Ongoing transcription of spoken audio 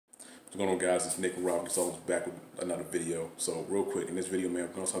What's going on, guys? It's Nick from Rob Consultants back with another video. So real quick, in this video, man,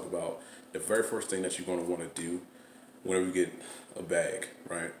 we're going to talk about the very first thing that you're going to want to do whenever you get a bag,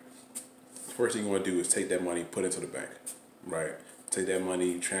 right? The first thing you want to do is take that money, put it into the bank, right? Take that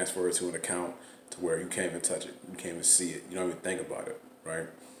money, transfer it to an account to where you can't even touch it. You can't even see it. You don't even think about it, right?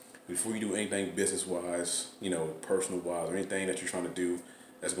 Before you do anything business-wise, personal-wise, or anything that you're trying to do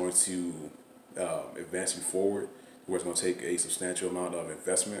that's going to advance you forward, where it's going to take a substantial amount of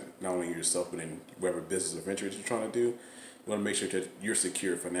investment, not only in yourself, but in whatever business or venture that you're trying to do, you want to make sure that you're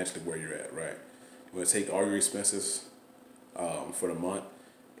secure financially where you're at, right? You want to take all your expenses for the month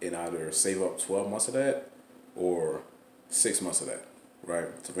and either save up 12 months of that or 6 months of that, right?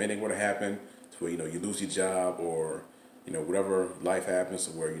 So if anything were to happen to where, you lose your job or, whatever life happens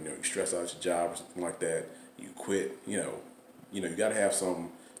to where, you stress out your job or something like that, you quit, you got to have some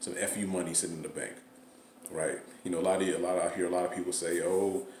FU money sitting in the bank, right? A lot of people say,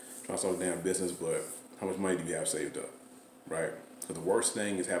 oh, trying to start a damn business, but how much money do you have saved up, right? Because the worst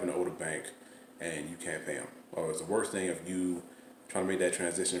thing is having to owe the bank and you can't pay them. Or it's the worst thing if you trying to make that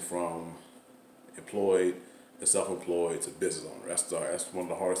transition from employed to self-employed to business owner. That's one of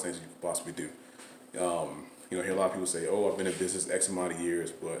the hardest things you could possibly do. I hear a lot of people say, oh, I've been in business X amount of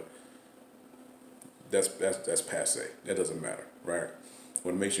years, but that's passe. That doesn't matter, right? You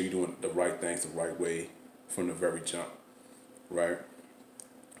want to make sure you're doing the right things the right way from the very jump, right?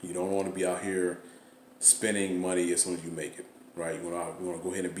 You don't want to be out here spending money as soon as you make it, right? You want to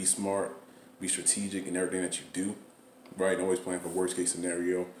go ahead and be smart, be strategic in everything that you do, right? And always plan for worst case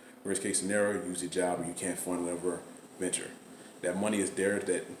scenario. Worst case scenario, use your job and you can't fund whatever venture. That money is there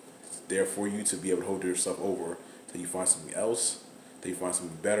for you to be able to hold yourself over till you find something else, till you find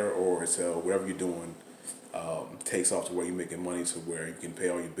something better, or until whatever you're doing takes off to where you're making money to where you can pay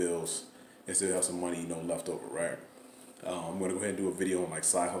all your bills and still have some money left over, right? I'm gonna go ahead and do a video on like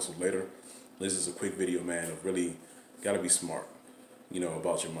side hustle later. This is a quick video, man, of really gotta be smart,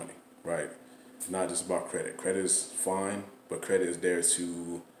 about your money, right? It's not just about credit. Credit is fine, but credit is there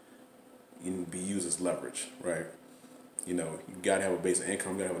to be used as leverage, right? You gotta have a base of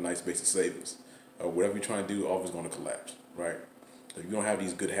income, you gotta have a nice base of savings. Whatever you're trying to do, always gonna collapse, right? If you don't have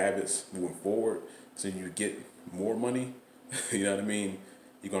these good habits moving forward, so you get more money, you know what I mean?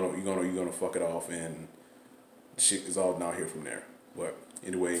 You're gonna fuck it off, and shit is all down here from there. But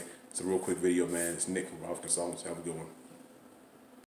anyway, it's a real quick video, man. It's Nick from Rob Consultants. Have a good one.